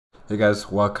Hey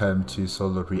guys, welcome to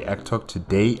Solo ReacTalk.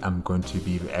 Today I'm going to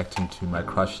be reacting to My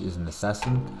Crush is an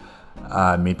Assassin,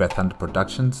 made by Thunder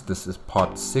Productions. This is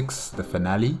part 6, the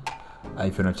finale.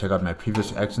 If you want to check out my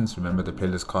previous reactions, remember the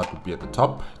playlist card will be at the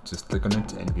top. Just click on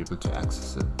it and you'll be able to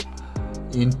access it.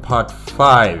 In part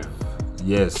 5,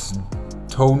 yes,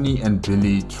 Tony and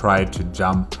Billy tried to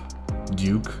jump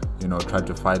Duke, tried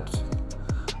to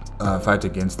fight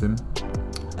against him,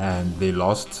 and they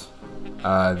lost.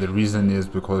 The reason is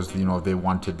because they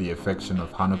wanted the affection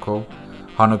of Hanako.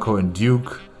 Hanako and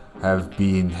Duke have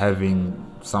been having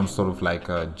some sort of like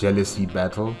a jealousy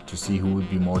battle to see who would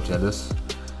be more jealous,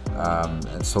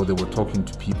 and so they were talking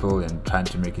to people and trying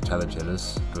to make each other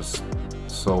jealous. It was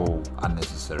so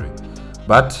unnecessary,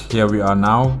 but here we are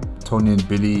now. Tony and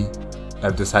Billy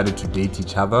have decided to date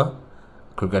each other.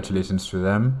 Congratulations to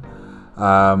them.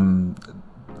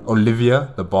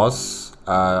 Olivia, the boss,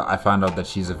 I found out that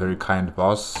she's a very kind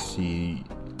boss. She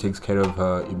takes care of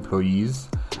her employees.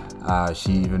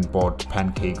 She even bought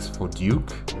pancakes for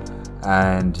Duke.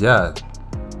 And yeah,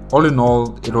 all in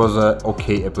all, it was a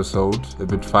okay episode, a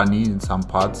bit funny in some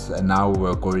parts. And now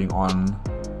we're going on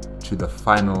to the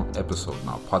final episode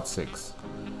now, part 6.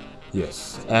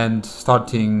 Yes, and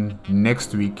starting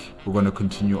next week, we're going to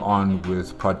continue on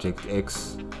with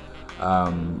Part.6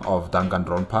 of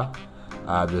Danganronpa.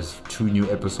 There's 2 new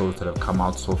episodes that have come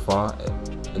out so far.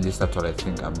 At least that's what I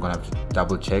think. I'm gonna have to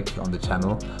double check on the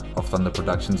channel of Thunder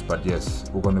Productions, but yes,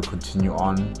 we're going to continue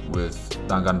on with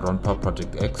Danganronpa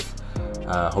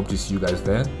Part.6. Hope to see you guys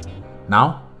there.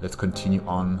 Now let's continue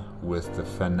on with the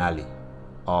finale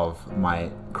of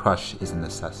My Crush is an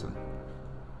Assassin.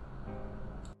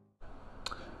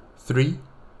 3,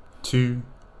 2,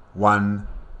 1,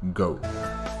 go.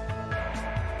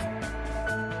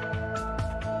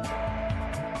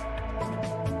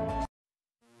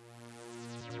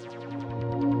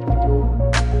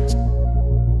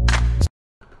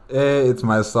 Hey, it's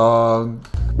my song.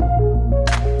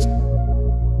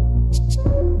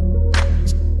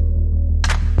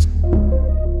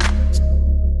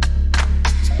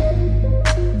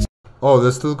 Oh,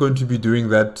 they're still going to be doing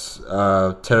that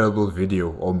terrible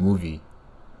video or movie.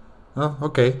 Oh,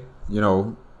 okay.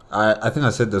 I think I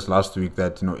said this last week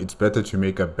that it's better to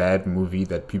make a bad movie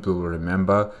that people will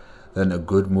remember than a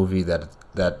good movie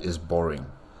that is boring.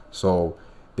 So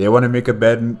they want to make a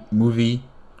bad movie.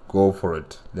 Go for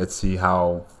it. Let's see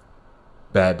how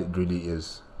bad it really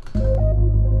is.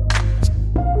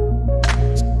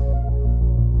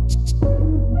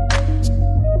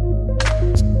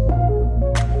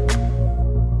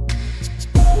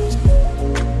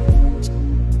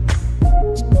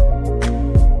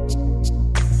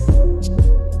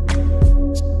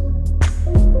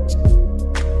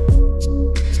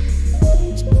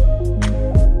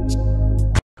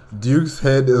 Duke's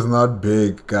head is not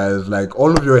big, guys. Like,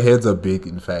 all of your heads are big,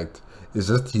 in fact. It's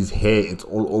just his hair, it's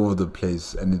all over the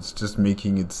place, and it's just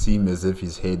making it seem as if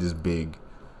his head is big.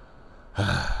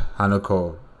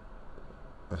 Hanako,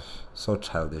 so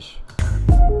childish.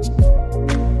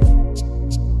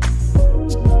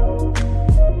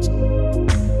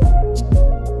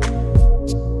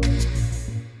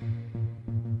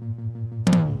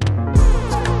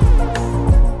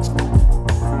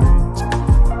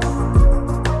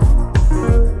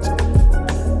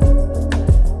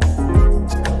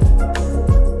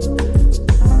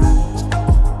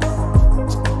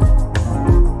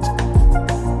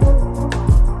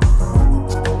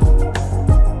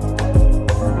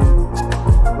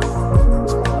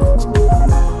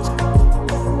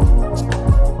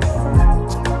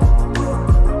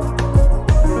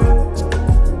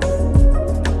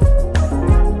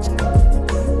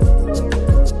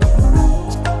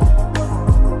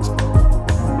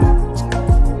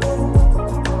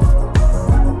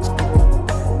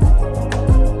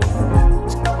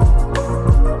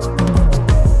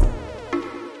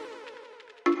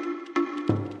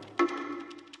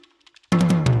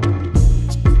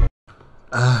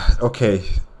 Okay,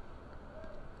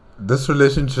 this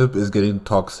relationship is getting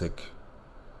toxic.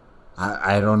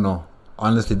 I don't know.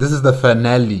 Honestly, this is the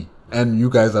finale and you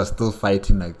guys are still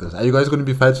fighting like this. Are you guys going to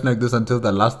be fighting like this until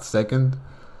the last second?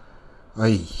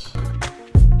 Ay.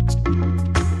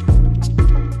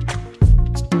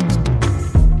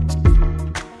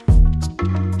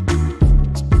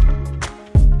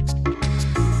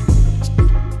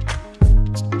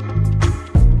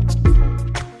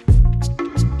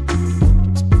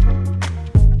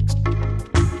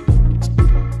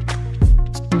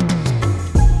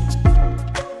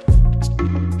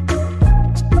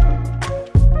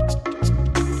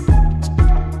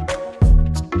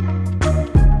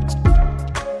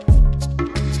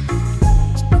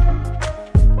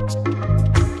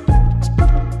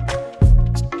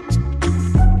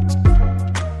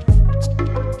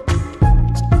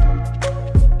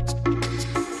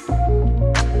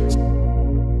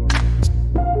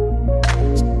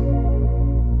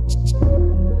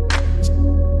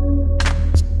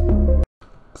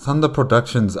 Thunder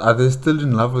Productions, are they still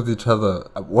in love with each other?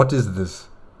 What is this?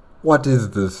 What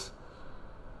is this?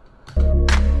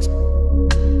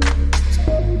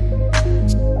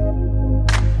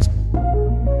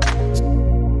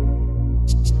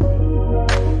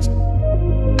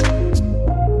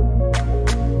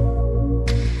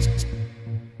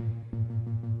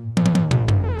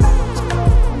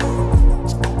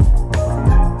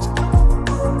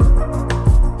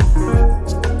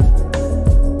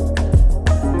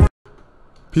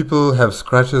 People have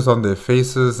scratches on their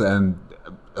faces and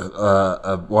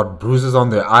bruises on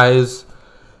their eyes.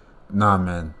 Nah,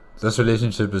 man, this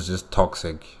relationship is just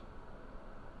toxic.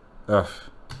 Ugh.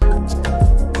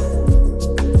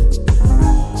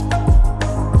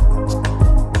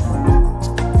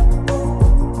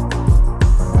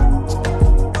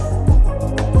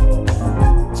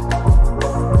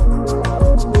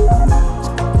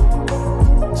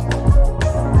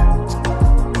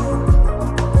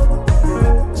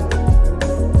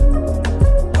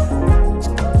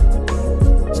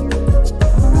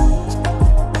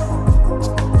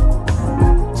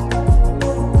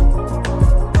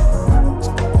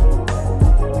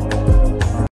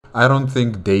 I don't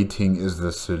think dating is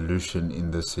the solution in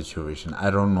this situation.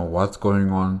 I don't know what's going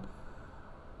on,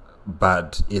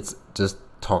 but it's just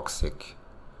toxic.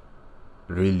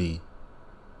 Really.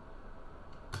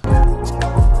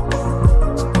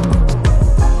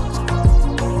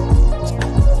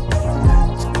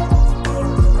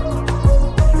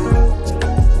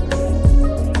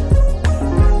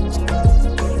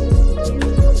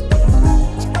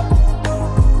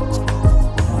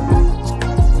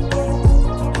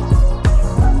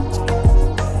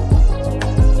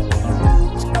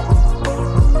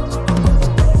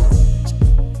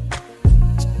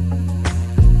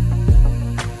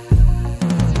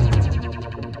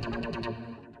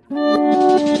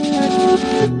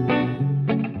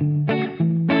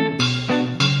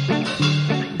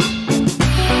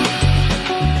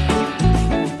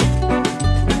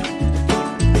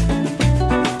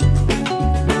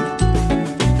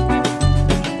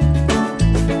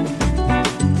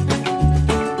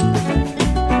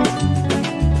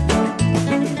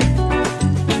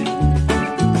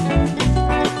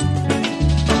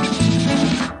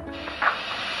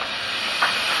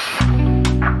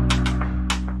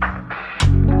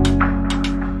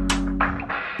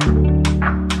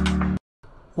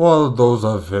 Well, those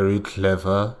are very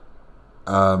clever,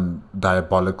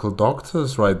 diabolical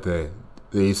doctors right there.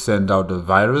 They send out a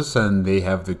virus and they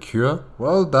have the cure.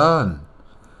 Well done.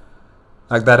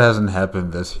 Like, that hasn't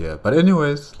happened this year. But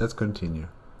anyways, let's continue.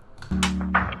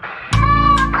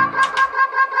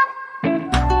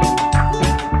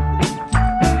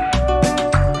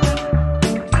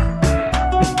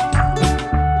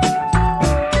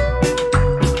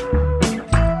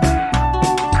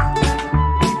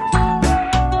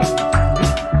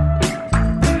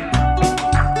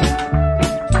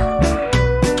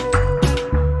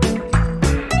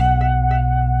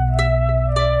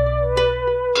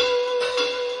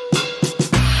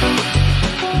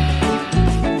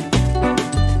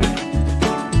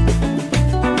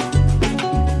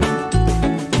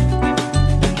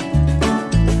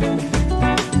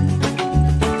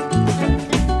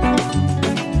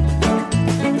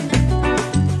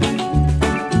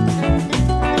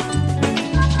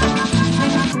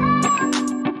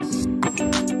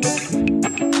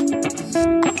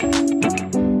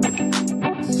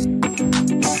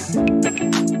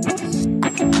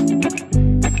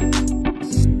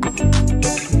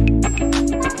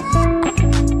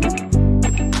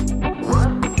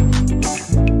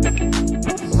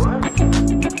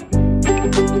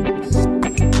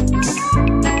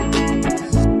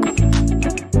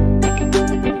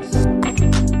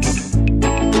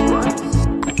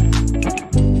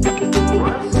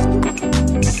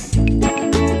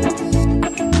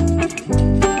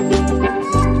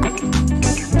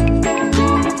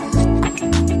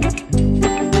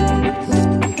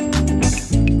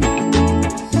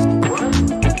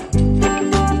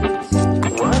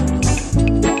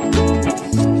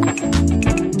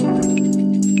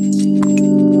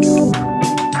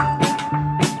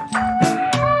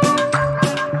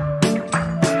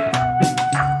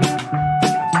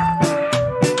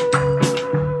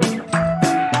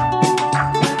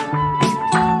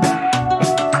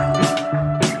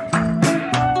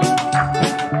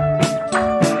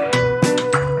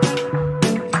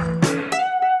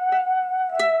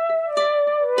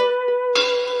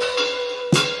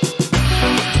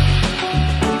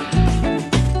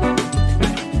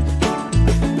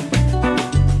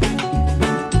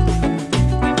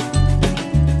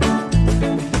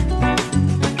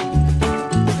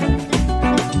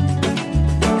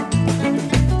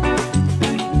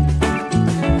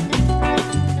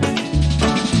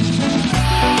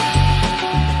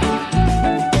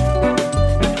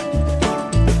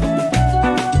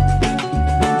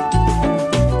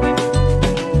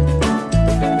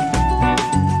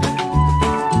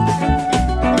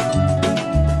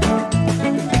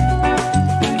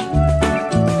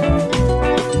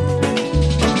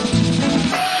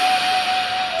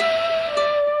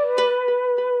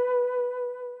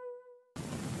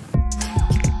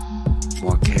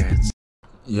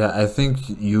 Yeah, I think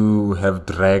you have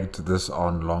dragged this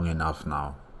on long enough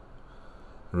now.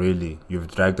 Really, you've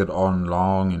dragged it on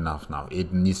long enough now.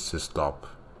 It needs to stop.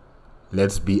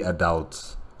 Let's be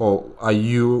adults. Oh,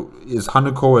 is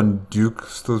Hanako and Duke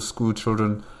still school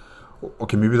children?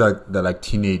 Okay, maybe they're like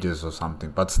teenagers or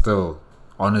something, but still,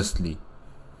 honestly.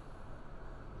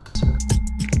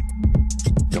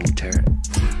 Don't tear it.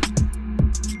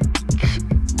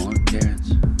 More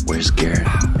carrots. Where's Garrett?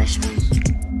 Vegetables.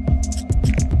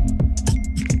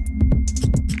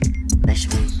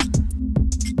 Vegetables.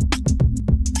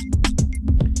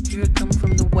 Here I come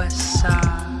from the west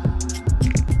side.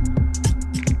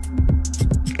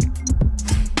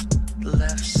 The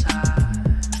left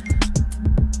side.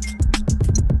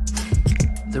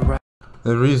 The right.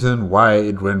 The reason why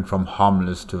it went from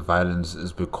harmless to violence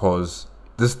is because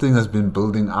this thing has been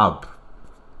building up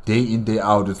day in, day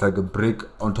out. It's like a brick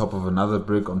on top of another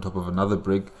brick on top of another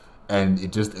brick, and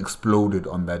it just exploded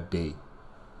on that day,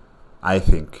 I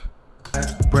think.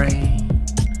 Brain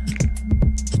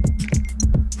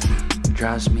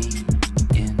drives me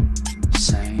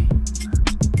insane.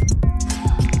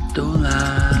 Don't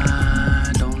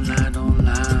lie, don't lie, don't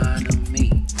lie to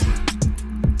me.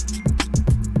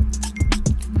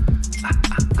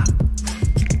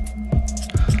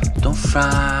 Don't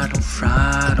fry, don't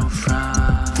fry, don't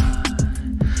fry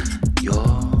your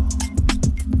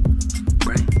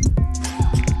brain.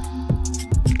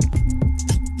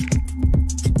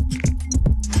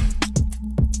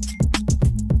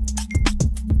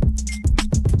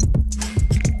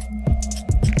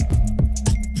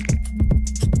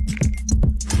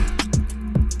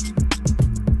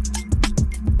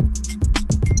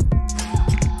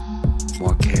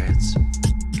 More carrots.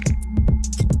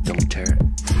 Don't tear it.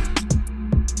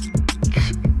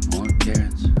 More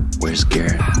carrots. Where's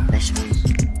Garrett? Vegetables.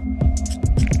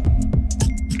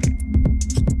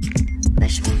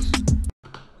 Vegetables.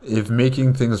 If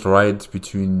making things right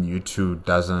between you two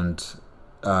doesn't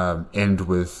end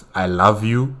with "I love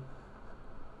you"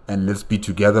 and "let's be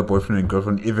together, boyfriend and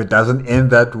girlfriend," if it doesn't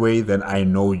end that way, then I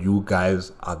know you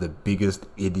guys are the biggest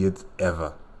idiots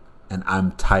ever. And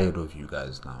I'm tired of you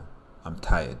guys now. I'm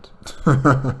tired.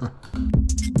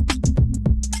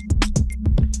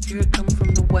 Here I come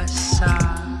from the west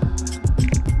side.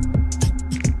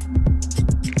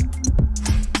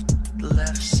 The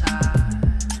left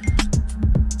side.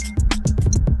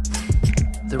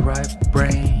 The right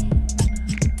brain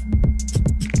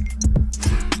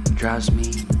drives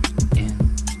me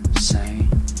insane.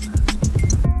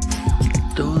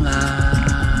 Don't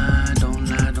lie, don't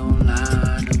lie, don't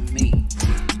lie to me.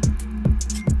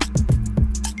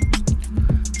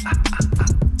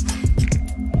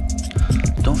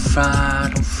 Don't fry,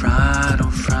 don't fry,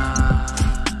 don't fry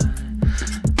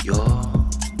your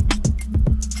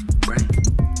brain.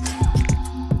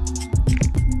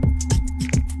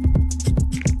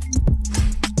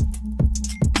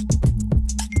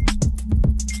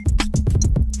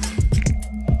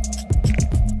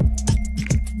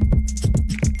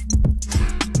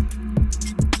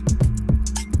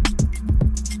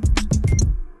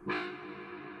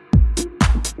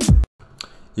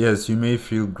 Yes, you may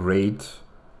feel great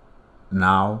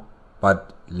now,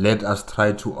 but let us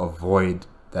try to avoid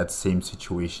that same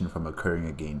situation from occurring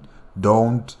again.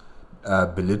 Don't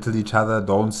belittle each other.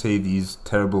 Don't say these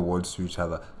terrible words to each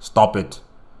other. Stop it.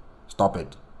 Stop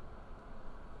it.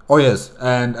 Oh yes,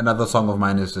 and another song of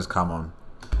mine has just come on.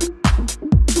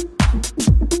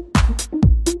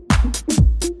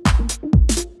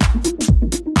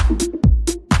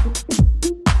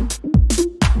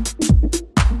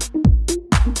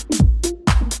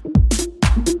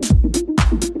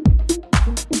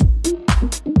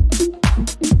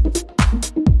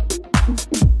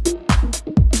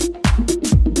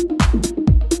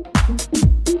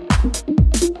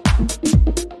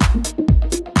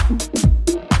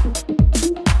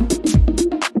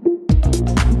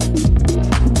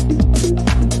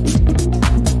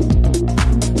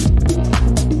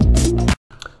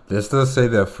 They still say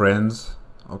they're friends.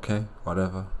 Okay,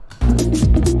 whatever.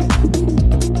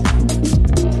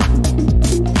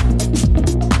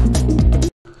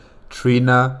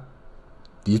 Trina,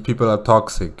 these people are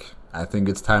toxic. I think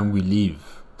it's time we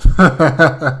leave.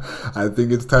 I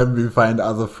think it's time we find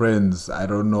other friends. I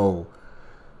don't know.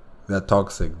 They're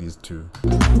toxic, these two.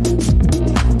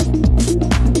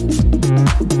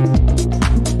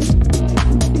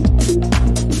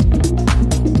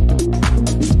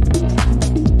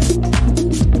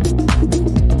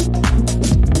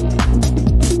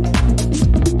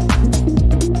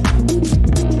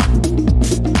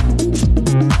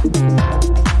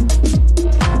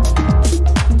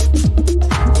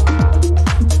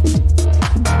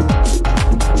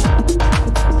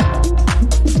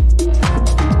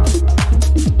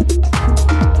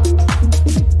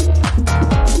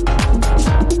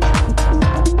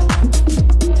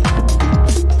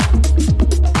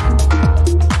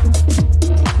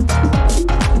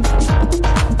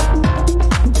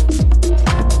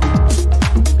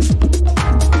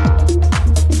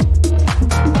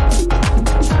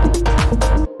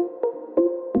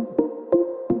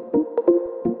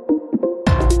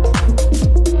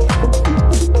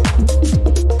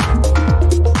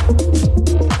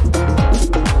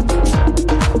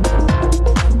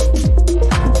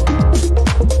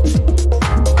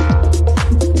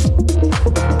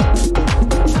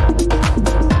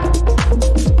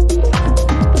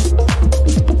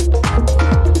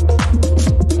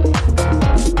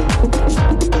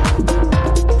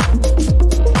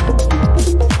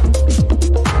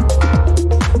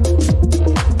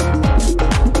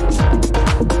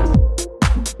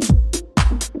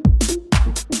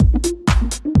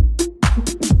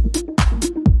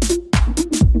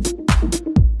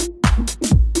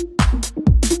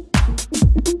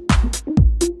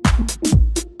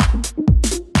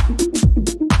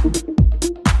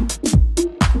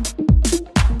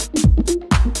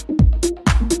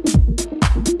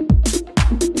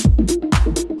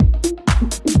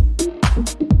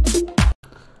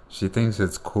 She thinks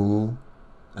it's cool.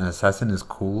 An assassin is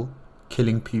cool.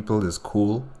 Killing people is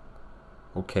cool.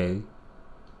 Okay.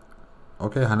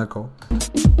 Okay, Hanako.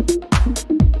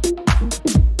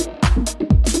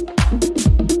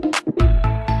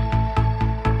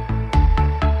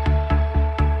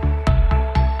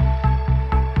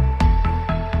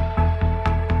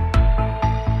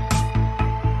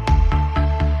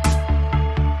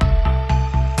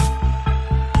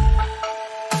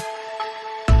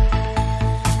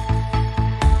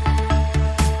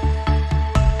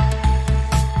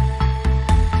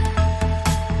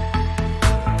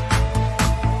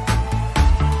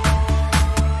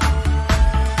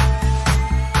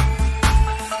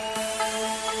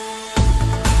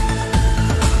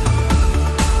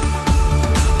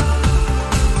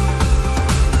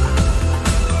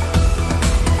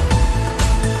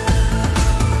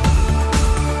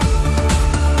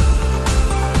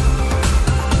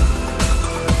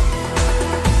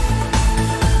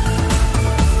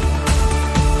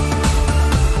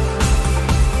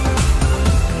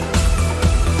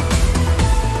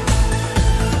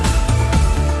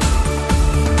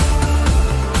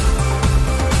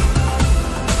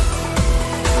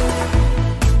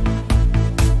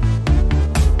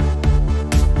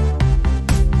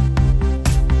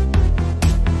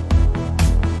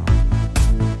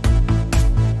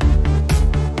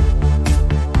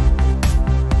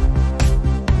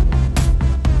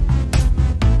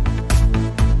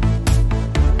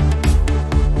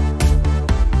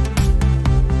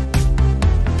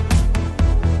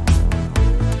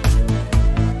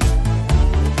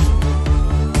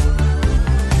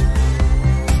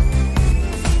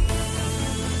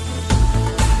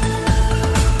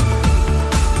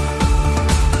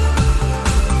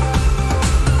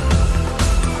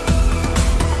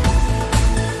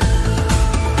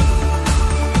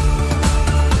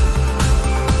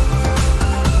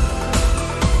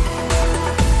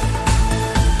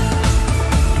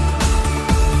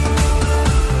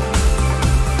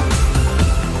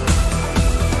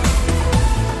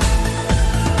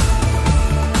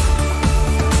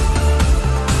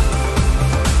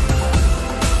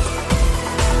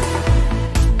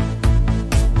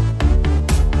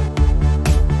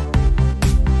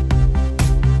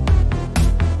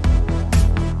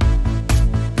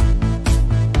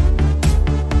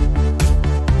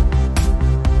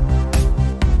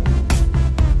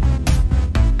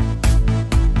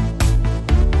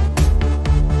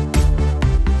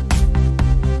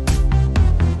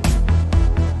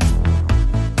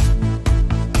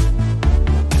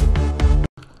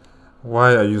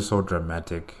 Why are you so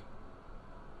dramatic?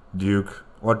 Duke,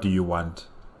 what do you want?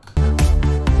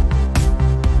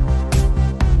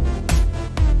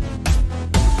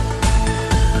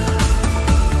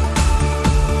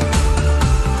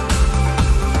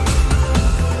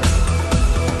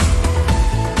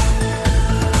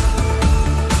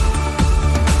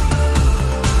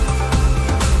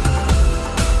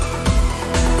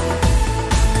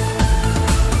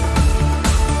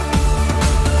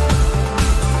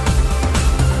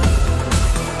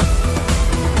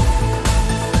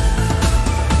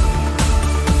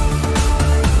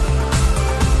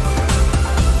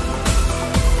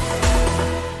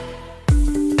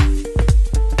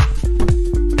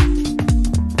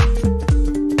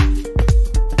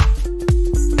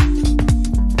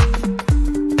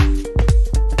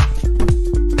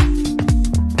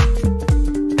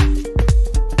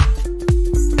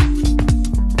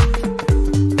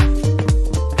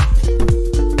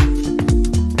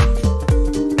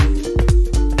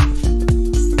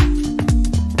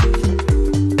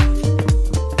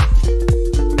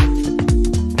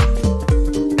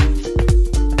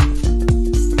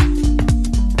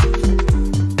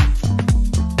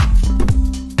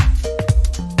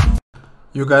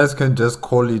 You guys can just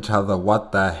call each other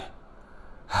what the...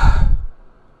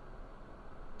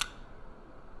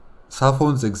 Cell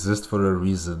phones exist for a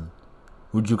reason.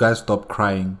 Would you guys stop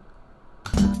crying?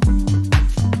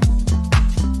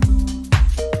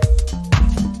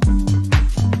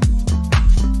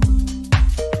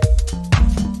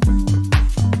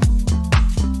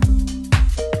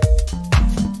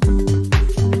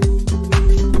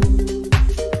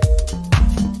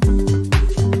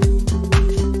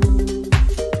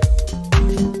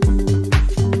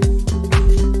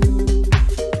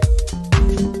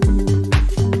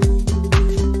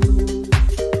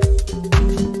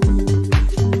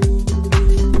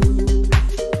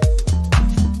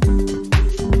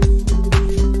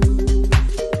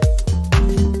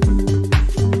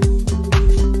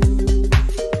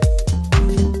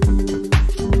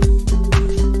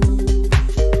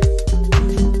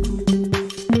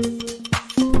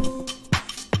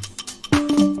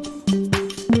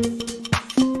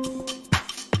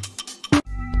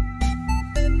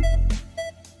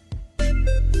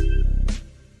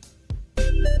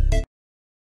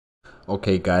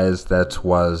 Okay guys, that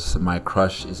was My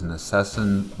Crush is an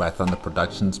Assassin by Thunder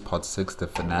Productions, Part 6, the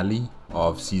finale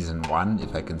of Season 1,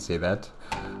 if I can say that.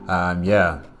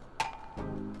 Yeah.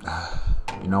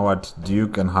 You know what,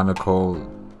 Duke and Hanako,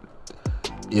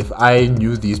 if I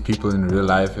knew these people in real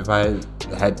life, if I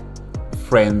had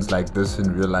friends like this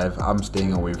in real life, I'm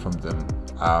staying away from them.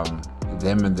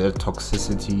 Them and their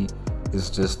toxicity is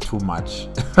just too much.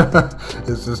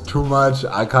 It's just too much.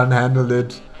 I can't handle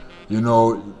it. You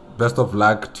know, best of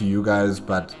luck to you guys,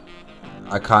 but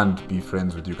I can't be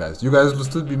friends with you guys. You guys will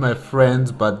still be my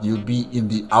friends, but you'll be in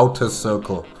the outer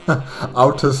circle.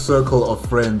 Outer circle of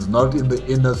friends, not in the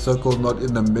inner circle, not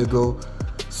in the middle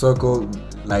circle.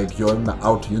 Like you're in the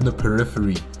outer, you're in the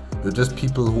periphery. You're just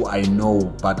people who I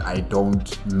know, but I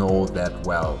don't know that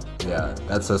well. Yeah,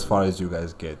 that's as far as you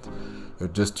guys get. You're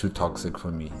just too toxic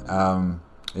for me.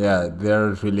 Yeah, their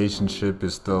relationship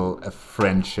is still a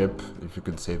friendship, if you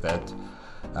could say that.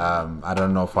 I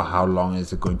don't know for how long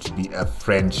is it going to be a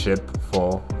friendship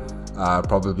for.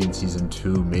 Probably in Season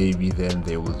 2, maybe then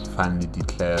they will finally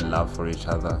declare love for each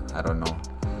other. I don't know.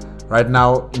 Right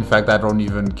now, in fact, I don't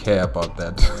even care about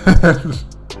that.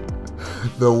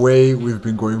 The way we've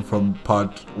been going from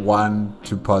Part 1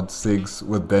 to Part 6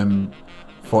 with them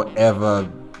forever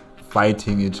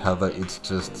fighting each other, it's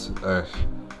just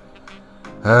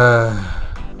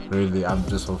really, I'm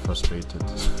just so frustrated.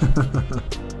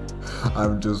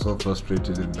 I'm just so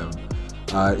frustrated in them.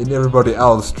 In everybody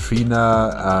else,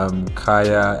 Trina,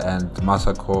 Kaya and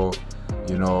Masako,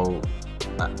 you know,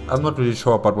 I'm not really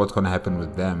sure about what's going to happen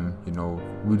with them. You know,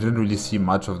 we didn't really see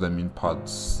much of them in Part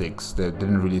 6. They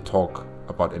didn't really talk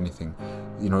about anything.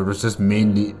 You know, it was just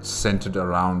mainly centered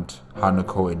around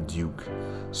Hanako and Duke.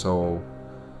 So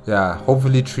yeah,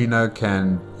 hopefully Trina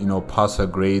can, you know, pass her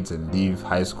grades and leave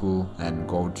high school and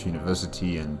go to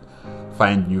university and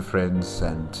find new friends,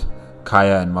 and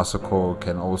Kaya and Masako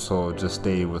can also just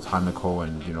stay with Hanako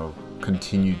and, you know,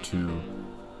 continue to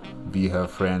be her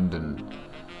friend and,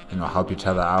 you know, help each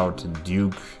other out. And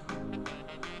Duke,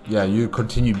 yeah, you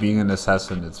continue being an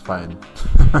assassin, it's fine.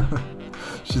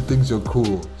 She thinks you're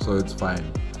cool, so it's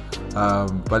fine.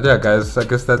 But yeah guys, I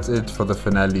guess that's it for the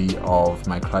finale of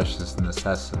My Crush is an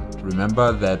Assassin.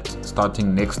 Remember that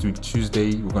starting next week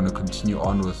Tuesday, we're going to continue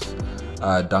on with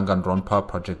Danganronpa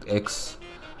Part.6.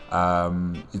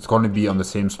 It's going to be on the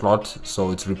same slot,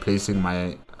 so it's replacing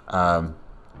my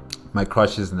My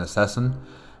Crush is an Assassin.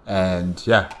 And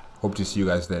yeah, hope to see you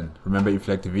guys then. Remember, if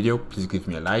you liked the video, please give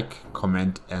me a like,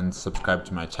 comment and subscribe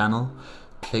to my channel.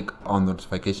 Click on the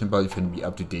notification bell if you want to be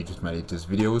up to date with my latest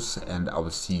videos, and I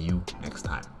will see you next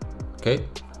time. Okay,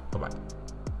 bye bye.